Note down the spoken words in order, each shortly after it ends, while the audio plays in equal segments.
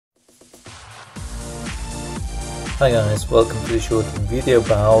Hi guys, welcome to a short video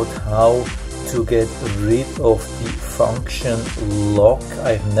about how to get rid of the function lock.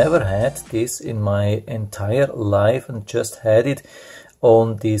 I've never had this in my entire life and just had it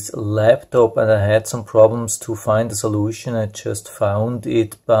on this laptop, and I had some problems to find a solution. I just found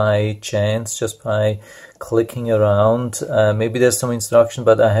it by chance, just by clicking around. Maybe there's some instruction,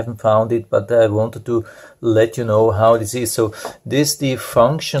 but I haven't found it, but I wanted to let you know how this is. So this the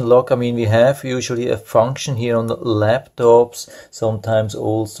function lock. I mean, we have usually a function here on the laptops, sometimes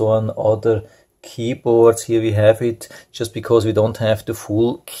also on other keyboards. Here we have it just because we don't have the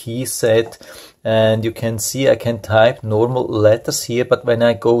full key set, and you can see I can type normal letters here, but when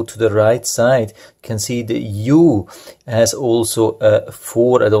I go to the right side you can see the U has also a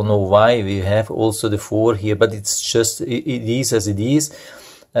 4. I don't know why we have also the 4 here, but it's just it is as it is.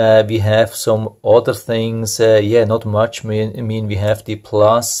 We have some other things, yeah, not much. I mean, we have the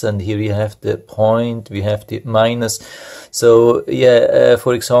plus, and here we have the point, we have the minus. So yeah,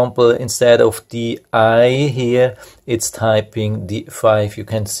 for example, instead of the I here, it's typing the 5. You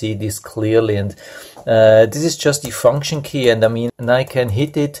can see this clearly, and this is just the function key, and I mean, and I can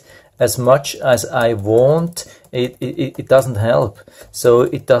hit it as much as I want. It doesn't help, so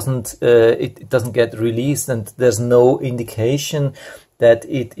it doesn't get released, and there's no indication that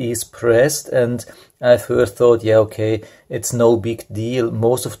it is pressed. And I first thought, yeah, okay, it's no big deal.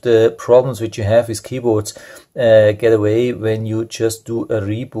 Most of the problems which you have with keyboards get away when you just do a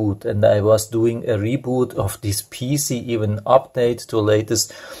reboot, and I was doing a reboot of this PC, even update to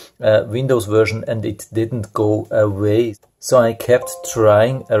latest Windows version, and it didn't go away. So I kept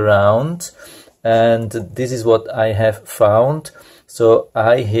trying around, and this is what I have found. So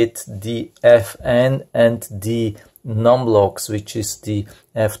I hit the Fn and the numlocks, which is the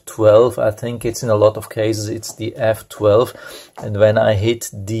F12. I think it's in a lot of cases it's the F12, and when I hit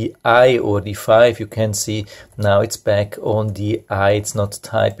the I or the 5, you can see now it's back on the I. It's not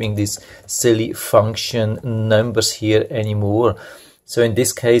typing these silly function numbers here anymore. So in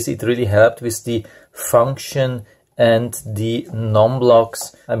this case it really helped with the function and the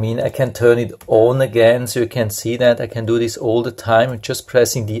numlocks. I mean, I can turn it on again, so you can see that I can do this all the time, just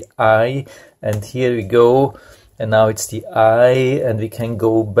pressing the I, and here we go. And now it's the I, and we can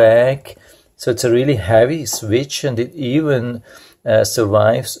go back. So it's a really heavy switch, and it even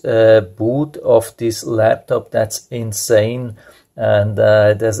survives boot of this laptop. That's insane. And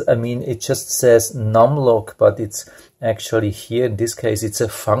I mean, it just says numlock, but it's actually here in this case it's a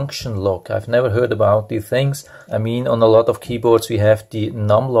function lock. I've never heard about these things. I mean, on a lot of keyboards we have the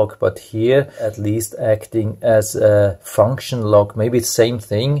numlock, but here at least acting as a function lock. Maybe it's same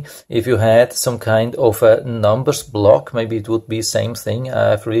thing. If you had some kind of a numbers block, maybe it would be same thing.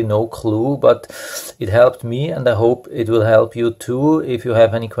 I have really no clue, but it helped me, and I hope it will help you too. If you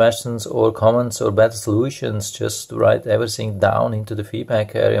have any questions or comments or better solutions, just write everything down into the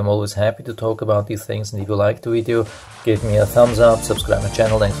feedback area. I'm always happy to talk about these things, and if you like the video, give me a thumbs up, subscribe my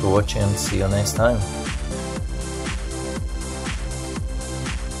channel. Thanks for watching, and see you next time.